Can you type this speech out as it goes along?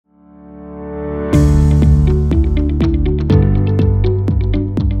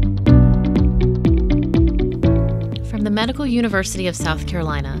Medical University of South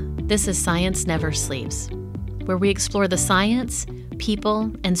Carolina, this is Science Never Sleeps, where we explore the science,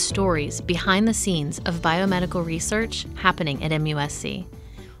 people, and stories behind the scenes of biomedical research happening at MUSC.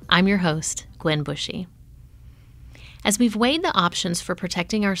 I'm your host, Gwen Bushy. As we've weighed the options for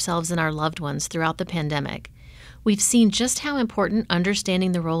protecting ourselves and our loved ones throughout the pandemic, we've seen just how important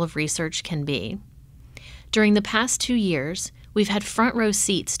understanding the role of research can be. During the past 2 years, we've had front row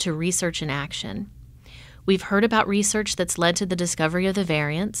seats to research in action. We've heard about research that's led to the discovery of the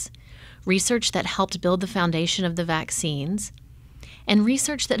variants, research that helped build the foundation of the vaccines, and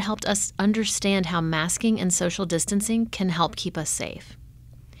research that helped us understand how masking and social distancing can help keep us safe.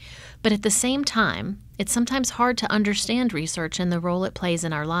 But at the same time, it's sometimes hard to understand research and the role it plays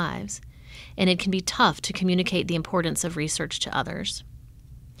in our lives, and it can be tough to communicate the importance of research to others.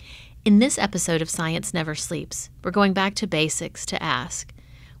 In this episode of Science Never Sleeps, we're going back to basics to ask,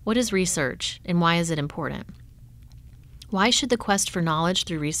 what is research and why is it important? Why should the quest for knowledge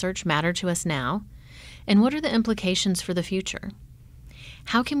through research matter to us now? And what are the implications for the future?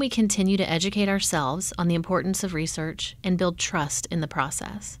 How can we continue to educate ourselves on the importance of research and build trust in the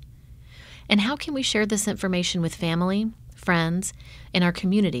process? And how can we share this information with family, friends, and our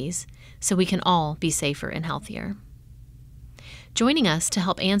communities so we can all be safer and healthier? Joining us to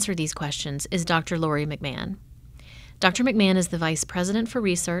help answer these questions is Dr. Lori McMahon. Dr. McMahon is the Vice President for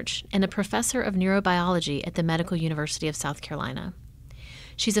Research and a Professor of Neurobiology at the Medical University of South Carolina.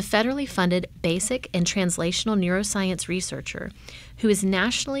 She's a federally funded basic and translational neuroscience researcher who is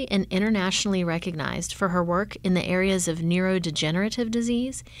nationally and internationally recognized for her work in the areas of neurodegenerative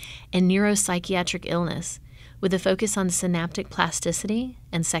disease and neuropsychiatric illness, with a focus on synaptic plasticity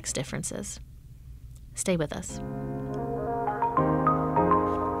and sex differences. Stay with us.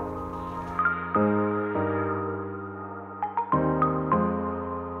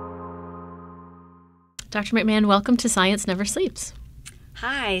 Dr. McMahon, welcome to Science Never Sleeps.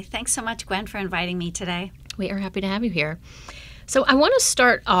 Hi, thanks so much, Gwen, for inviting me today. We are happy to have you here. So I want to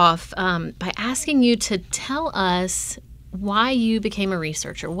start off by asking you to tell us why you became a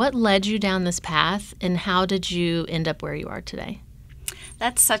researcher. What led you down this path, and how did you end up where you are today?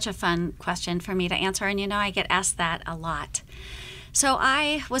 That's such a fun question for me to answer, and I get asked that a lot. So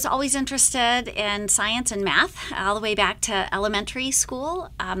I was always interested in science and math all the way back to elementary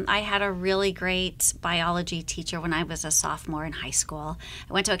school. I had a really great biology teacher when I was a sophomore in high school.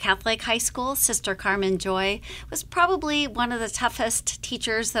 I went to a Catholic high school. Sister Carmen Joy was probably one of the toughest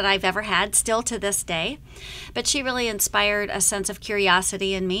teachers that I've ever had, still to this day. But she really inspired a sense of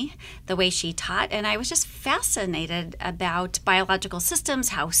curiosity in me, the way she taught. And I was just fascinated about biological systems,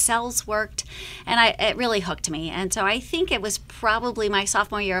 how cells worked, and it really hooked me. And so I think it was probably my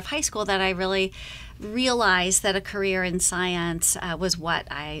sophomore year of high school that I really realized that a career in science was what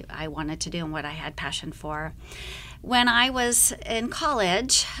I wanted to do and what I had passion for. When I was in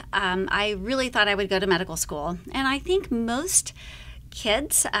college, I really thought I would go to medical school. And I think most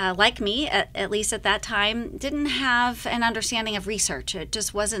kids, like me, at least at that time, didn't have an understanding of research. It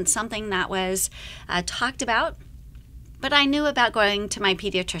just wasn't something that was talked about. But I knew about going to my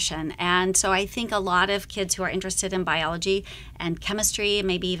pediatrician, and so I think a lot of kids who are interested in biology and chemistry, and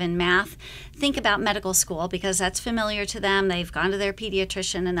maybe even math, think about medical school because that's familiar to them. They've gone to their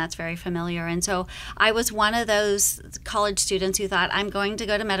pediatrician, and that's very familiar. And so I was one of those college students who thought, I'm going to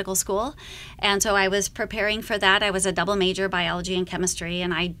go to medical school. And so I was preparing for that. I was a double major, biology and chemistry,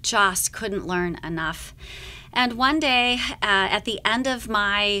 and I just couldn't learn enough. And one day, at the end of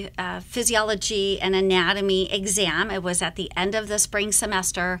my physiology and anatomy exam, it was at the end of the spring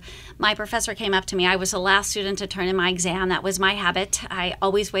semester, my professor came up to me. I was the last student to turn in my exam. That was my habit. I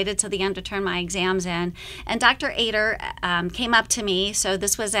always waited till the end to turn my exams in. And Dr. Ader came up to me. So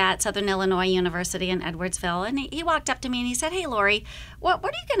this was at Southern Illinois University in Edwardsville. And he walked up to me and he said, "Hey, Lori, what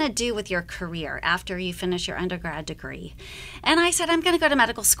are you going to do with your career after you finish your undergrad degree?" And I said, "I'm going to go to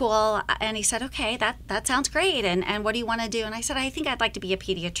medical school." And he said, "Okay, that sounds great. And what do you want to do?" And I said, "I think I'd like to be a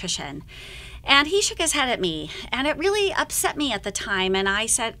pediatrician." And he shook his head at me, and it really upset me at the time. And I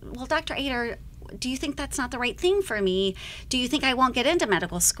said, "Well, Dr. Ader, do you think that's not the right thing for me? Do you think I won't get into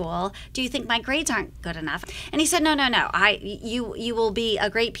medical school? Do you think my grades aren't good enough?" And he said, No. You will be a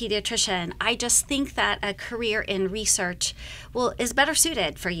great pediatrician. I just think that a career in research is better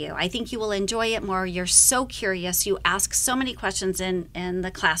suited for you. I think you will enjoy it more. You're so curious. You ask so many questions in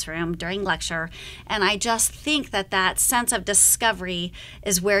the classroom during lecture. And I just think that sense of discovery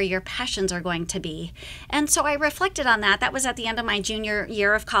is where your passions are going to be. And so I reflected on that. That was at the end of my junior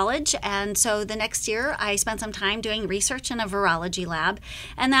year of college. And so the next year, I spent some time doing research in a virology lab,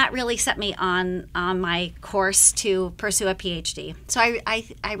 and that really set me on my course to pursue a Ph.D. So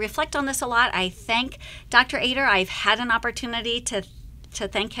I reflect on this a lot. I thank Dr. Ader. I've had an opportunity to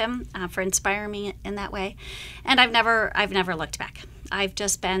thank him for inspiring me in that way, and I've never looked back. I've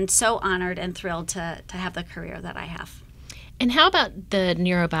just been so honored and thrilled to have the career that I have. And how about the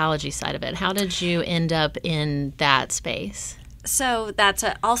neurobiology side of it? How did you end up in that space? So that's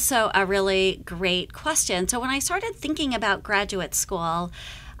also a really great question. So when I started thinking about graduate school,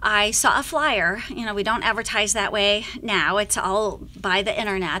 I saw a flyer. We don't advertise that way now. It's all by the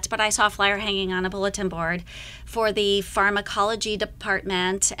internet. But I saw a flyer hanging on a bulletin board for the pharmacology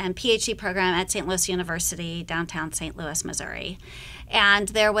department and Ph.D. program at St. Louis University, downtown St. Louis, Missouri. And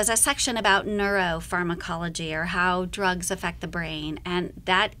there was a section about neuropharmacology, or how drugs affect the brain. And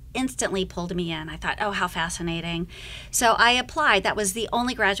that instantly pulled me in. I thought, oh, how fascinating. So I applied. That was the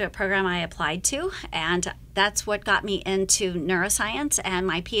only graduate program I applied to. And that's what got me into neuroscience. And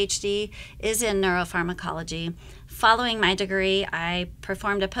my PhD is in neuropharmacology. Following my degree, I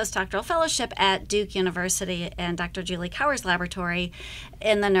performed a postdoctoral fellowship at Duke University in Dr. Julie Cower's laboratory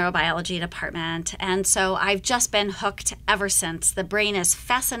in the neurobiology department. And so I've just been hooked ever since. The brain is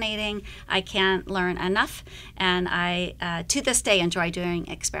fascinating. I can't learn enough. And I, to this day, enjoy doing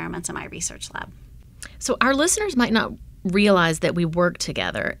experiments in my research lab. So our listeners might not realize that we work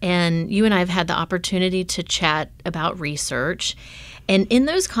together, and you and I have had the opportunity to chat about research. And in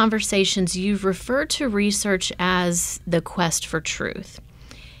those conversations, you've referred to research as the quest for truth.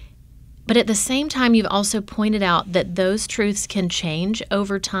 But at the same time, you've also pointed out that those truths can change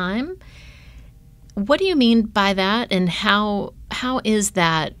over time. What do you mean by that, and how is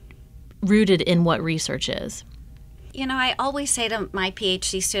that rooted in what research is? I always say to my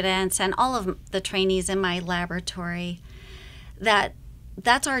PhD students and all of the trainees in my laboratory that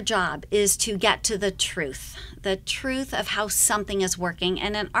that's our job, is to get to the truth of how something is working.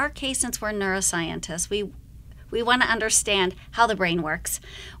 And in our case, since we're neuroscientists, we want to understand how the brain works.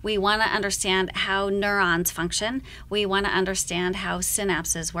 We want to understand how neurons function. We want to understand how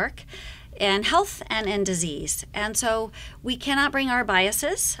synapses work in health and in disease. And so we cannot bring our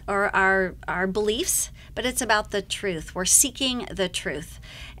biases or our beliefs, but it's about the truth. We're seeking the truth.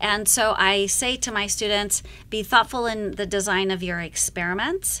 And so I say to my students, be thoughtful in the design of your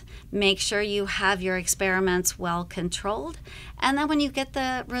experiments. Make sure you have your experiments well controlled. And then when you get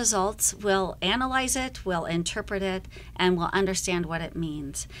the results, we'll analyze it, we'll interpret it, and we'll understand what it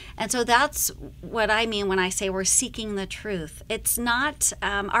means. And so that's what I mean when I say we're seeking the truth. It's not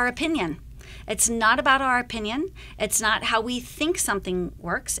our opinion. It's not about our opinion. It's not how we think something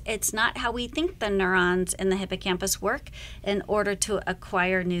works. It's not how we think the neurons in the hippocampus work in order to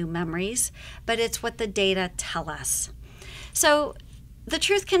acquire new memories, but it's what the data tell us. So the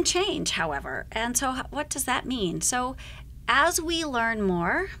truth can change, however. And so what does that mean? So as we learn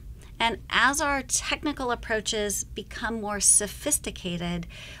more, and as our technical approaches become more sophisticated,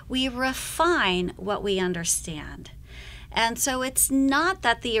 we refine what we understand. And so it's not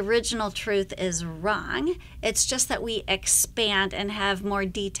that the original truth is wrong. It's just that we expand and have more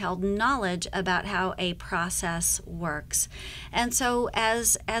detailed knowledge about how a process works. And so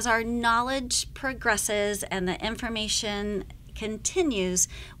as our knowledge progresses and the information continues,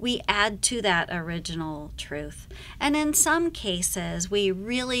 we add to that original truth. And in some cases, we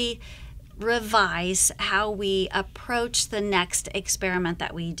really revise how we approach the next experiment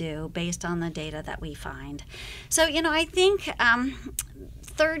that we do based on the data that we find. So, I think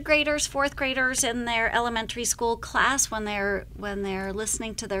third graders, fourth graders in their elementary school class, when they're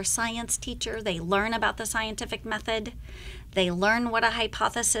listening to their science teacher, they learn about the scientific method. They learn what a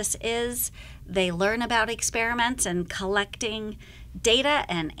hypothesis is. They learn about experiments and collecting data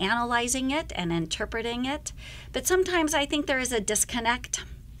and analyzing it and interpreting it. But sometimes I think there is a disconnect.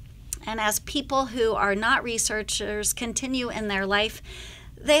 And as people who are not researchers continue in their life,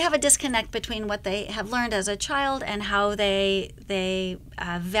 they have a disconnect between what they have learned as a child and how they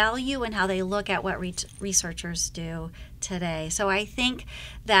value and how they look at what researchers do today. So I think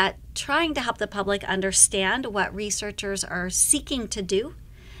that trying to help the public understand what researchers are seeking to do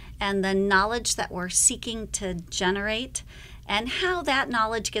and the knowledge that we're seeking to generate and how that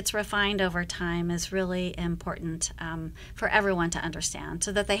knowledge gets refined over time is really important for everyone to understand,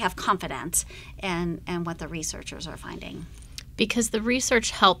 so that they have confidence in what the researchers are finding. Because the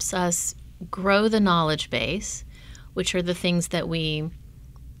research helps us grow the knowledge base, which are the things that we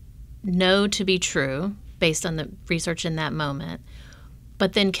know to be true based on the research in that moment,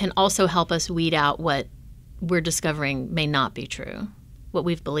 but then can also help us weed out what we're discovering may not be true, what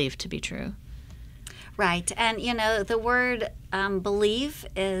we've believed to be true. Right. And, the word believe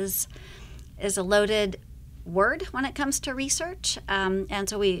is is a loaded word when it comes to research. And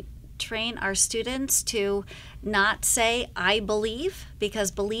so we train our students to not say, I believe,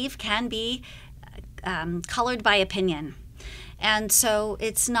 because believe can be colored by opinion. And so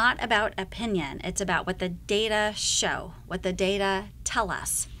it's not about opinion. It's about what the data show, what the data tell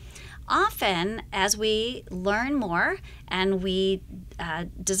us. Often, as we learn more and we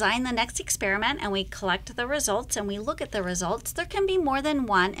design the next experiment and we collect the results and we look at the results, there can be more than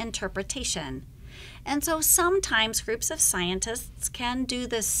one interpretation. And so sometimes groups of scientists can do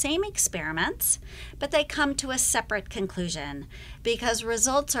the same experiments, but they come to a separate conclusion because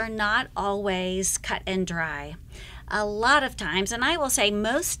results are not always cut and dry. A lot of times, and I will say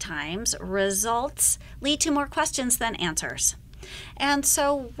most times, results lead to more questions than answers. And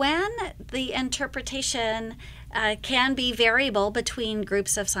so when the interpretation can be variable between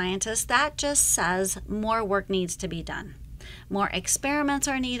groups of scientists, that just says more work needs to be done. More experiments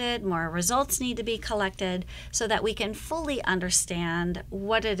are needed, more results need to be collected so that we can fully understand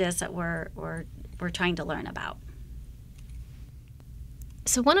what it is that we're trying to learn about.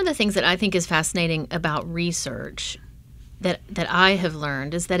 So one of the things that I think is fascinating about research that I have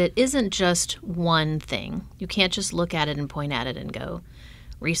learned is that it isn't just one thing. You can't just look at it and point at it and go,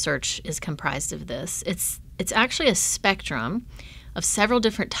 research is comprised of this. It's actually a spectrum of several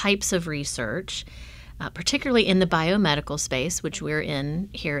different types of research, particularly in the biomedical space, which we're in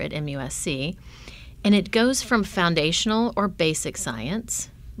here at MUSC. And it goes from foundational or basic science,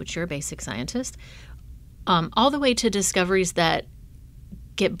 which you're a basic scientist, all the way to discoveries that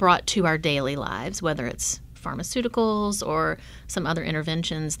get brought to our daily lives, whether it's pharmaceuticals or some other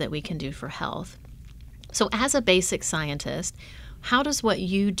interventions that we can do for health. So as a basic scientist, how does what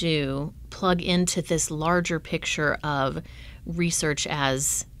you do plug into this larger picture of research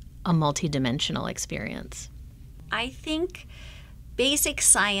as a multidimensional experience? I think basic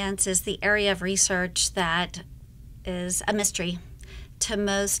science is the area of research that is a mystery to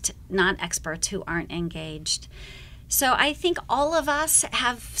most non-experts who aren't engaged. So I think all of us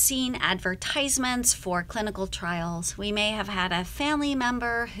have seen advertisements for clinical trials. We may have had a family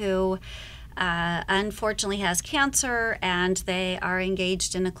member who unfortunately has cancer and they are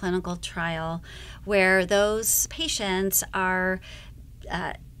engaged in a clinical trial where those patients are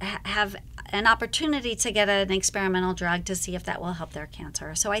have an opportunity to get an experimental drug to see if that will help their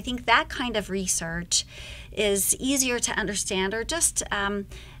cancer. So I think that kind of research is easier to understand, or just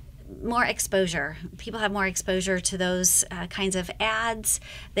more exposure. People have more exposure to those kinds of ads.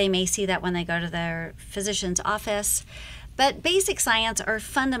 They may see that when they go to their physician's office. But basic science or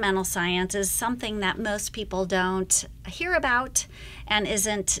fundamental science is something that most people don't hear about and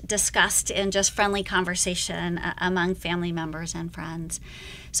isn't discussed in just friendly conversation among family members and friends.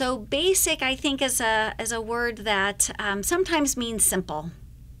 So basic, I think, is a word that sometimes means simple.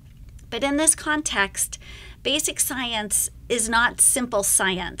 But in this context, basic science is not simple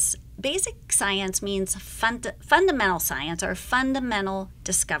science. Basic science means fundamental science or fundamental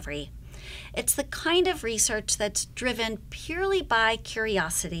discovery. It's the kind of research that's driven purely by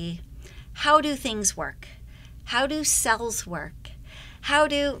curiosity. How do things work? How do cells work?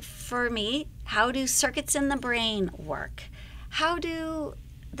 For me, how do circuits in the brain work? How do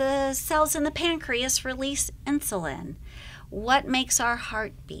the cells in the pancreas release insulin? What makes our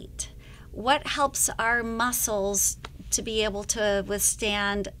heart beat? What helps our muscles to be able to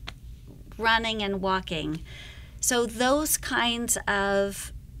withstand running and walking? So those kinds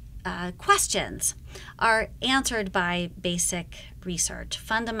of questions are answered by basic research,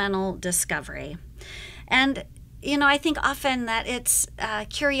 fundamental discovery. And, I think often that it's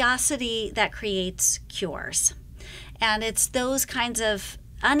curiosity that creates cures. And it's those kinds of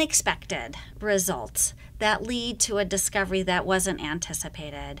unexpected results that lead to a discovery that wasn't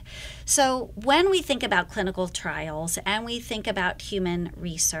anticipated. So when we think about clinical trials and we think about human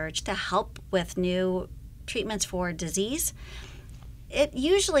research to help with new treatments for disease, it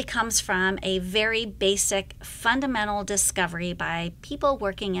usually comes from a very basic fundamental discovery by people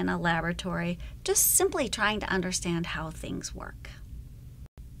working in a laboratory, just simply trying to understand how things work.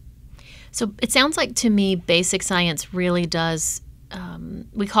 So it sounds like to me basic science really does,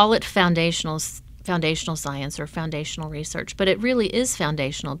 we call it foundational science or foundational research, but it really is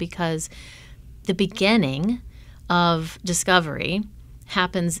foundational because the beginning of discovery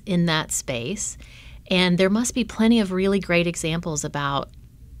happens in that space. And there must be plenty of really great examples about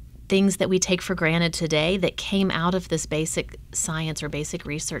things that we take for granted today that came out of this basic science or basic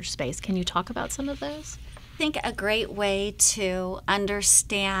research space. Can you talk about some of those? I think a great way to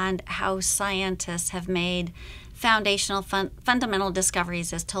understand how scientists have made foundational, fundamental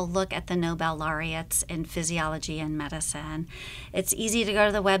discoveries is to look at the Nobel laureates in physiology and medicine. It's easy to go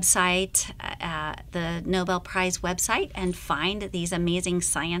to the website, the Nobel Prize website, and find these amazing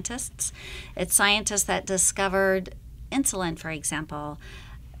scientists. It's scientists that discovered insulin, for example.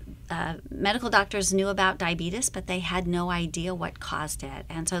 Medical doctors knew about diabetes, but they had no idea what caused it.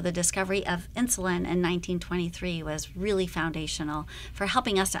 And so the discovery of insulin in 1923 was really foundational for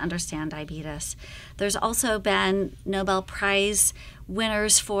helping us to understand diabetes. There's also been Nobel Prize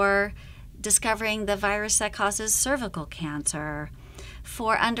winners for discovering the virus that causes cervical cancer,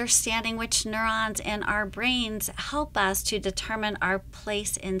 for understanding which neurons in our brains help us to determine our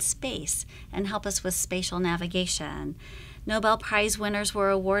place in space and help us with spatial navigation. Nobel Prize winners were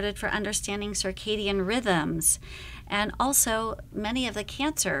awarded for understanding circadian rhythms and also many of the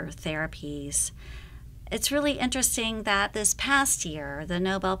cancer therapies. It's really interesting that this past year, the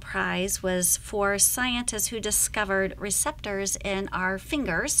Nobel Prize was for scientists who discovered receptors in our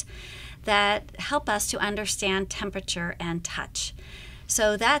fingers that help us to understand temperature and touch.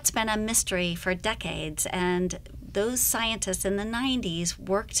 So that's been a mystery for decades, and those scientists in the 90s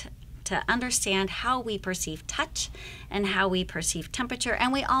worked to understand how we perceive touch and how we perceive temperature.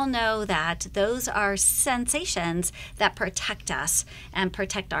 And we all know that those are sensations that protect us and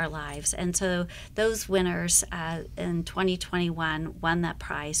protect our lives. And so those winners in 2021 won that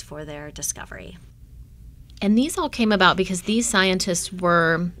prize for their discovery. And these all came about because these scientists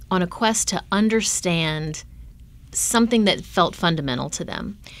were on a quest to understand something that felt fundamental to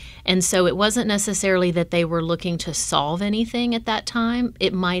them. And so it wasn't necessarily that they were looking to solve anything at that time.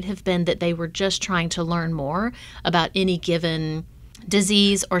 It might have been that they were just trying to learn more about any given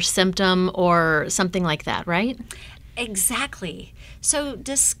disease or symptom or something like that, right? Exactly. So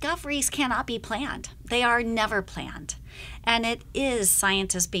discoveries cannot be planned. They are never planned. And it is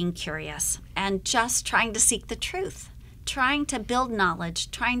scientists being curious and just trying to seek the truth, trying to build knowledge,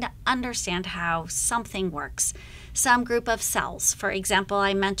 trying to understand how something works. Some group of cells, for example,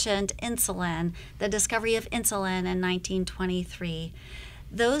 I mentioned insulin, the discovery of insulin in 1923.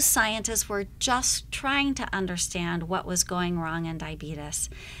 Those scientists were just trying to understand what was going wrong in diabetes.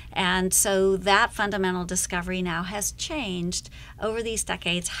 And so that fundamental discovery now has changed over these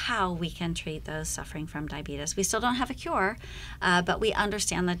decades how we can treat those suffering from diabetes. We still don't have a cure, but we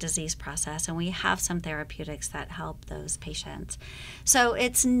understand the disease process, and we have some therapeutics that help those patients. So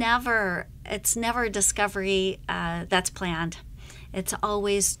it's never a discovery that's planned. It's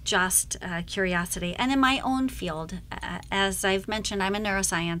always just curiosity. And in my own field, as I've mentioned, I'm a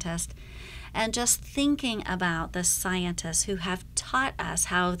neuroscientist. And just thinking about the scientists who have taught us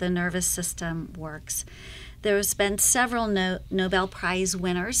how the nervous system works. There's been several Nobel Prize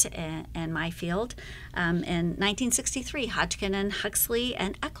winners in my field. In 1963, Hodgkin and Huxley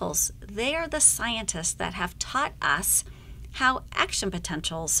and Eccles, they are the scientists that have taught us how action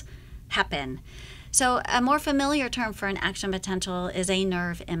potentials happen. So a more familiar term for an action potential is a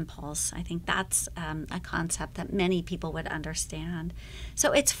nerve impulse. I think that's a concept that many people would understand.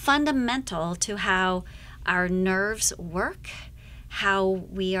 So it's fundamental to how our nerves work, how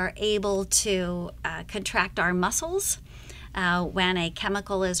we are able to contract our muscles when a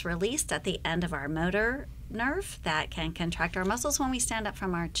chemical is released at the end of our motor nerve that can contract our muscles when we stand up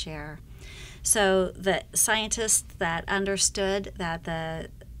from our chair. So the scientists that understood that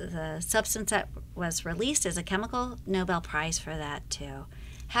the substance that was released is a chemical, Nobel Prize for that too.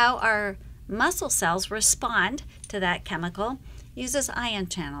 How our muscle cells respond to that chemical uses ion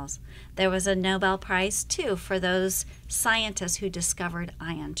channels. There was a Nobel Prize too for those scientists who discovered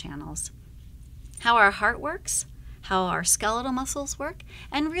ion channels. How our heart works, how our skeletal muscles work,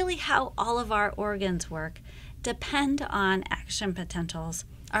 and really how all of our organs work depend on action potentials.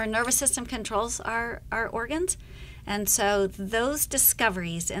 Our nervous system controls our organs. And so those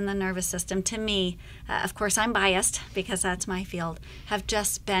discoveries in the nervous system, to me, of course I'm biased because that's my field, have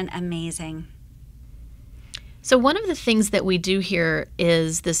just been amazing. So one of the things that we do here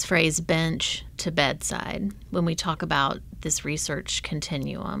is this phrase bench to bedside when we talk about this research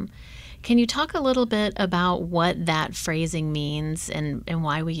continuum. Can you talk a little bit about what that phrasing means and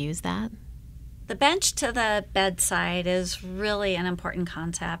why we use that? The bench to the bedside is really an important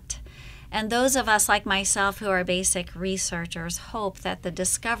concept. And those of us like myself who are basic researchers hope that the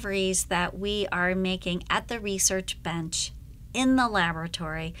discoveries that we are making at the research bench in the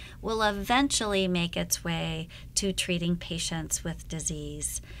laboratory will eventually make its way to treating patients with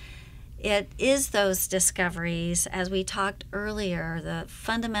disease. It is those discoveries, as we talked earlier, the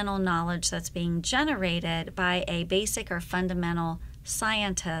fundamental knowledge that's being generated by a basic or fundamental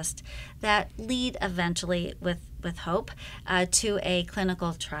scientists that lead eventually with hope to a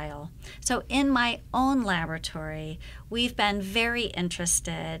clinical trial. So in my own laboratory, we've been very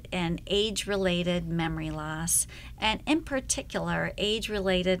interested in age-related memory loss, and in particular,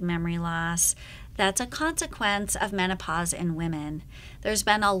 age-related memory loss that's a consequence of menopause in women. There's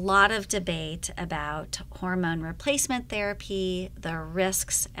been a lot of debate about hormone replacement therapy, the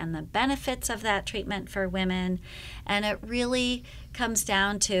risks and the benefits of that treatment for women, and it really comes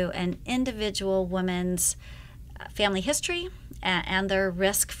down to an individual woman's family history and their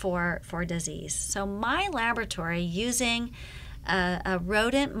risk for disease. So my laboratory, using a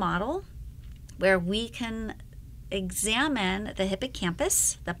rodent model where we can examine the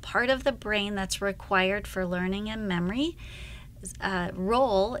hippocampus, the part of the brain that's required for learning and memory,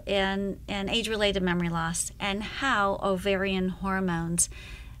 role in age-related memory loss, and how ovarian hormones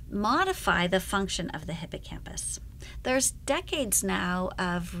modify the function of the hippocampus. There's decades now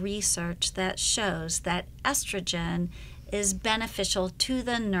of research that shows that estrogen is beneficial to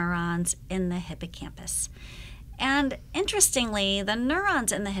the neurons in the hippocampus. And interestingly, the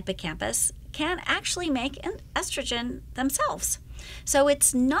neurons in the hippocampus can actually make estrogen themselves. So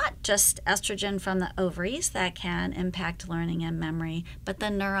it's not just estrogen from the ovaries that can impact learning and memory, but the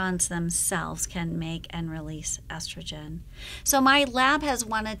neurons themselves can make and release estrogen. So my lab has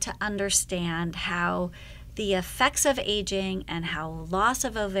wanted to understand how the effects of aging and how loss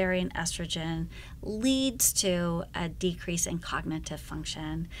of ovarian estrogen leads to a decrease in cognitive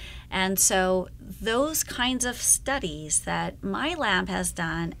function. And so those kinds of studies that my lab has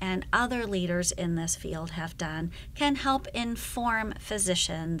done and other leaders in this field have done can help inform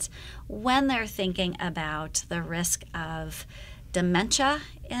physicians when they're thinking about the risk of dementia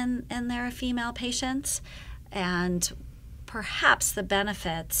in their female patients, and perhaps the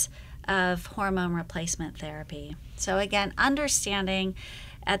benefits of hormone replacement therapy. So again, understanding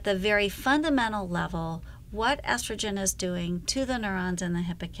at the very fundamental level what estrogen is doing to the neurons in the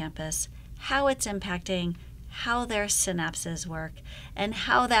hippocampus, how it's impacting how their synapses work, and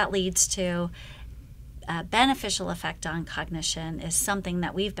how that leads to a beneficial effect on cognition is something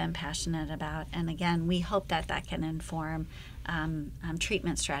that we've been passionate about. And again, we hope that that can inform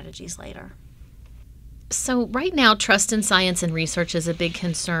treatment strategies later. So right now, trust in science and research is a big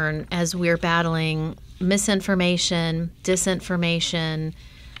concern as we're battling misinformation, disinformation,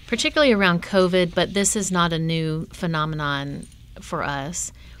 particularly around COVID, but this is not a new phenomenon for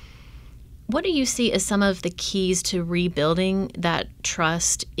us. What do you see as some of the keys to rebuilding that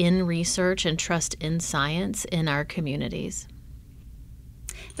trust in research and trust in science in our communities?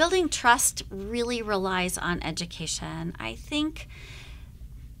 Building trust really relies on education. I think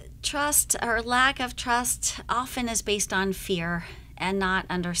trust or lack of trust often is based on fear and not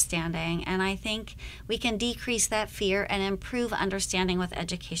understanding. And I think we can decrease that fear and improve understanding with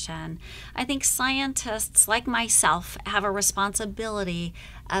education. I think scientists like myself have a responsibility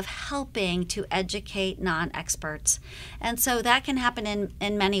of helping to educate non-experts. And so that can happen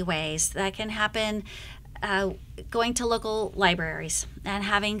in many ways. That can happen going to local libraries and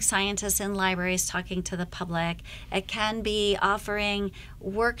having scientists in libraries talking to the public. It can be offering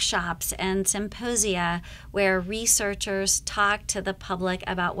workshops and symposia where researchers talk to the public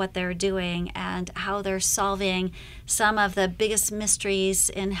about what they're doing and how they're solving some of the biggest mysteries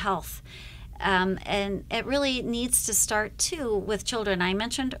in health. And it really needs to start, too, with children. I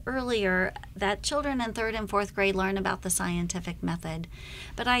mentioned earlier that children in 3rd and 4th grade learn about the scientific method.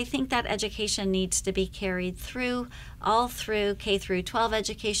 But I think that education needs to be carried through, all through K through 12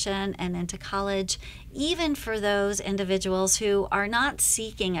 education and into college, even for those individuals who are not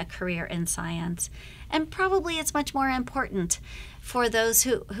seeking a career in science. And probably it's much more important for those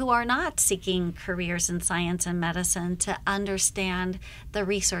who are not seeking careers in science and medicine to understand the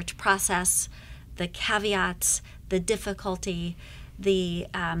research process, the caveats, the difficulty, the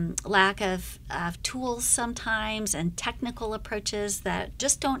lack of tools sometimes, and technical approaches that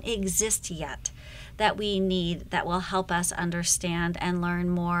just don't exist yet that we need that will help us understand and learn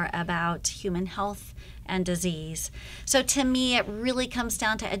more about human health and disease. So to me, it really comes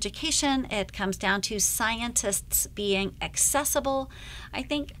down to education. It comes down to scientists being accessible. I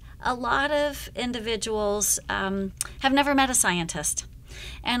think a lot of individuals have never met a scientist.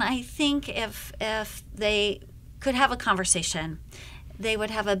 And I think if they could have a conversation, they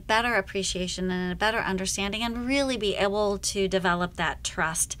would have a better appreciation and a better understanding and really be able to develop that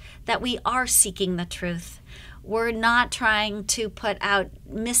trust that we are seeking the truth. We're not trying to put out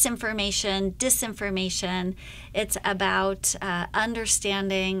misinformation, disinformation. It's about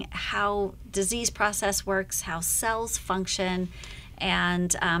understanding how disease process works, how cells function,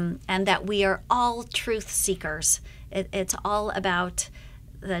 and that we are all truth seekers It's all about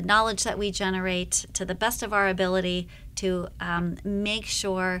the knowledge that we generate to the best of our ability to make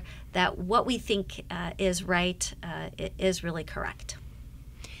sure that what we think is right is really correct.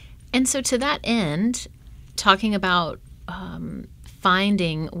 And so to that end, talking about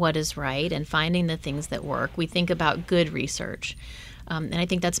finding what is right and finding the things that work, we think about good research. And I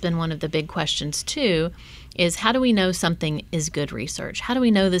think that's been one of the big questions too, is how do we know something is good research? How do we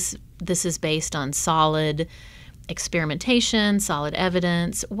know this is based on solid experimentation, solid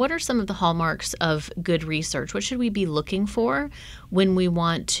evidence? What are some of the hallmarks of good research? What should we be looking for when we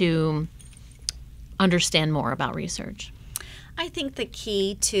want to understand more about research? I think the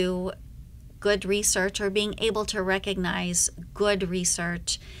key to good research, or being able to recognize good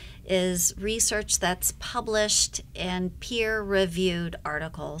research, is research that's published in peer-reviewed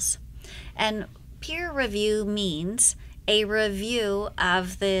articles. And peer review means a review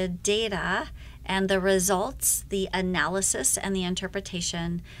of the data and the results, the analysis and the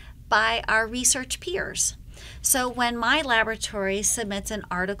interpretation by our research peers. So when my laboratory submits an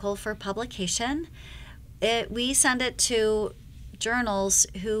article for publication, we send it to journals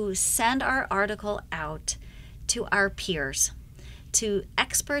who send our article out to our peers, to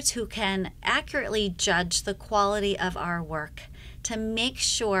experts who can accurately judge the quality of our work, to make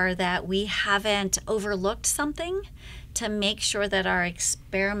sure that we haven't overlooked something, to make sure that our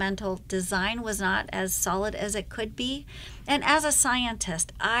experimental design was not as solid as it could be. And as a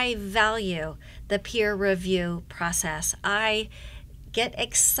scientist, I value the peer review process. I get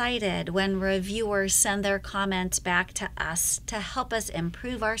excited when reviewers send their comments back to us to help us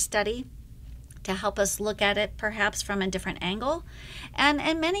improve our study, to help us look at it perhaps from a different angle, and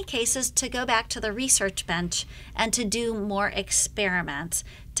in many cases to go back to the research bench and to do more experiments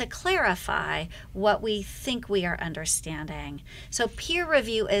to clarify what we think we are understanding. So peer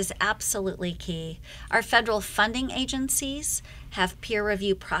review is absolutely key. Our federal funding agencies have peer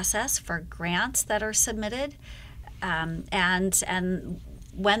review process for grants that are submitted. And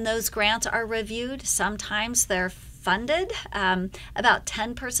when those grants are reviewed, sometimes they're funded. About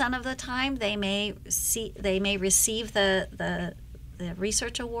 10% of the time, they may receive the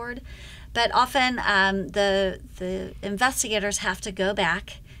research award, but often the investigators have to go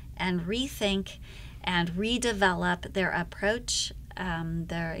back and rethink and redevelop their approach,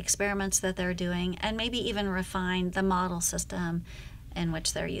 their experiments that they're doing, and maybe even refine the model system in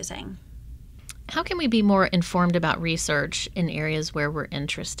which they're using. How can we be more informed about research in areas where we're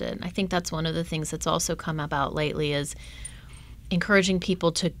interested? I think that's one of the things that's also come about lately, is encouraging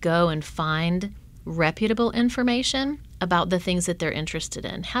people to go and find reputable information about the things that they're interested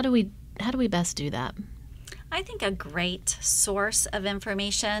in. How do we best do that? I think a great source of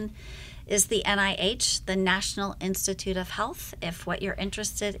information is the NIH, the National Institute of Health, if what you're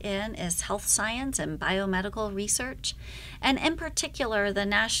interested in is health science and biomedical research. And in particular, the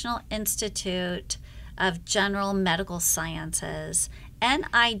National Institute of General Medical Sciences,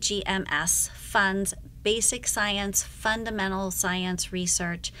 NIGMS, funds basic science, fundamental science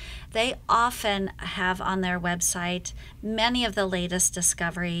research. They often have on their website many of the latest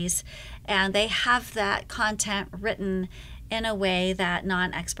discoveries, and they have that content written in a way that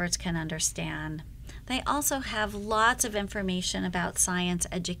non-experts can understand. They also have lots of information about science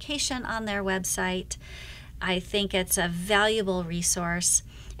education on their website. I think it's a valuable resource.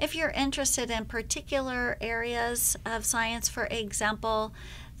 If you're interested in particular areas of science, for example,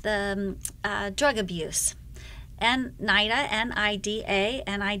 the drug abuse, and NIDA,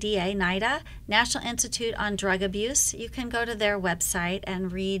 National Institute on Drug Abuse, you can go to their website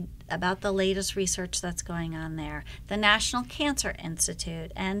and read about the latest research that's going on there. The National Cancer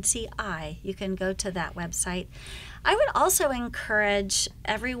Institute, NCI, you can go to that website. I would also encourage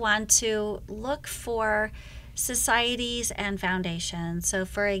everyone to look for societies and foundations. So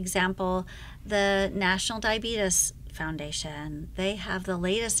for example, the National Diabetes Foundation, they have the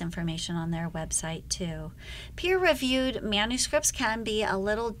latest information on their website too. Peer-reviewed manuscripts can be a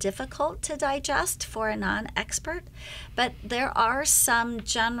little difficult to digest for a non-expert, but there are some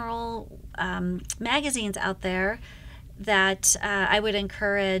general magazines out there that I would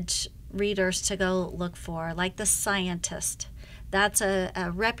encourage readers to go look for, like The Scientist. That's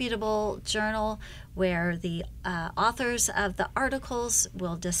a reputable journal where the authors of the articles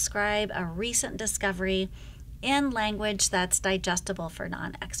will describe a recent discovery in language that's digestible for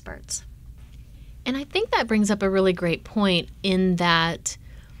non-experts. And I think that brings up a really great point, in that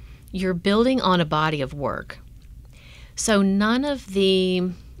you're building on a body of work. So none of the,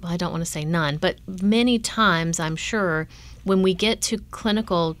 well, I don't want to say none, but many times I'm sure when we get to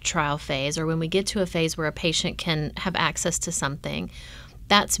clinical trial phase, or when we get to a phase where a patient can have access to something,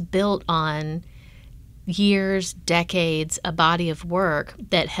 that's built on years, decades, a body of work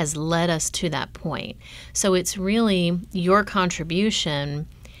that has led us to that point. So it's really your contribution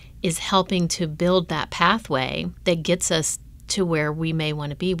is helping to build that pathway that gets us to where we may want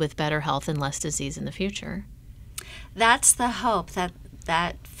to be with better health and less disease in the future. That's the hope that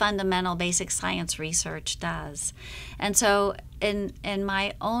fundamental basic science research does. And so in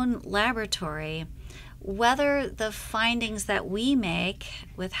my own laboratory, whether the findings that we make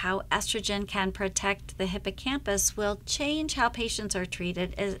with how estrogen can protect the hippocampus will change how patients are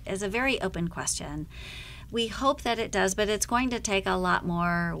treated is a very open question. We hope that it does, but it's going to take a lot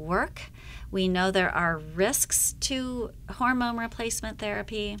more work. We know there are risks to hormone replacement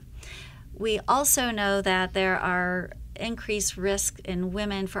therapy. We also know that there are increased risk in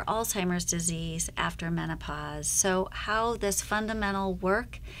women for Alzheimer's disease after menopause. So how this fundamental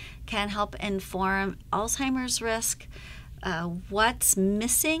work can help inform Alzheimer's risk, what's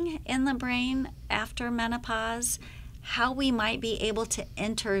missing in the brain after menopause, how we might be able to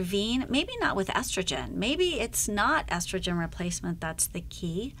intervene, maybe not with estrogen. Maybe it's not estrogen replacement that's the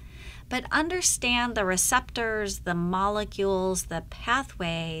key, but understand the receptors, the molecules, the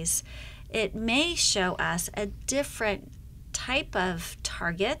pathways. It may show us a different type of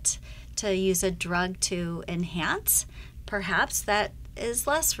target to use a drug to enhance, perhaps that is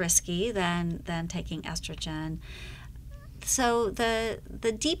less risky than taking estrogen. So the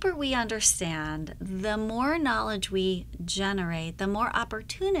deeper we understand, the more knowledge we generate, the more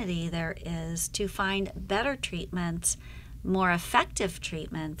opportunity there is to find better treatments, more effective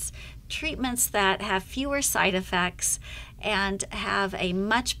treatments, treatments that have fewer side effects and have a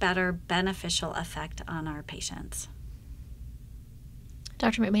much better beneficial effect on our patients.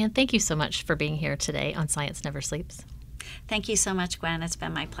 Dr. McMahon, thank you so much for being here today on Science Never Sleeps. Thank you so much, Gwen. It's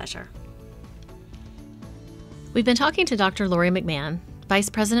been my pleasure. We've been talking to Dr. Lori McMahon, Vice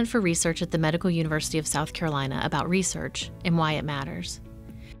President for Research at the Medical University of South Carolina, about research and why it matters.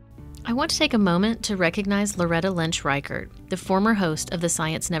 I want to take a moment to recognize Loretta Lynch Reichert, the former host of the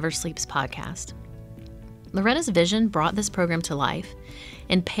Science Never Sleeps podcast. Loretta's vision brought this program to life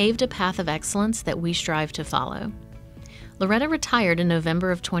and paved a path of excellence that we strive to follow. Loretta retired in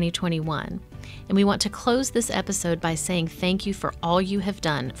November of 2021, and we want to close this episode by saying thank you for all you have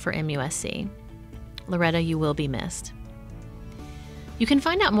done for MUSC. Loretta, you will be missed. You can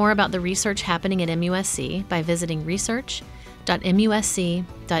find out more about the research happening at MUSC by visiting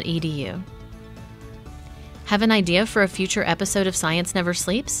research.musc.edu. Have an idea for a future episode of Science Never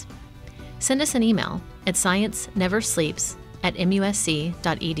Sleeps? Send us an email at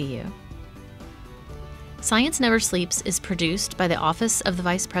scienceneversleeps@musc.edu. Science Never Sleeps is produced by the Office of the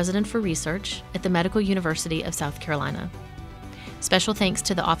Vice President for Research at the Medical University of South Carolina. Special thanks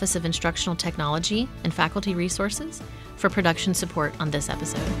to the Office of Instructional Technology and Faculty Resources for production support on this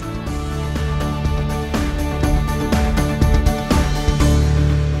episode.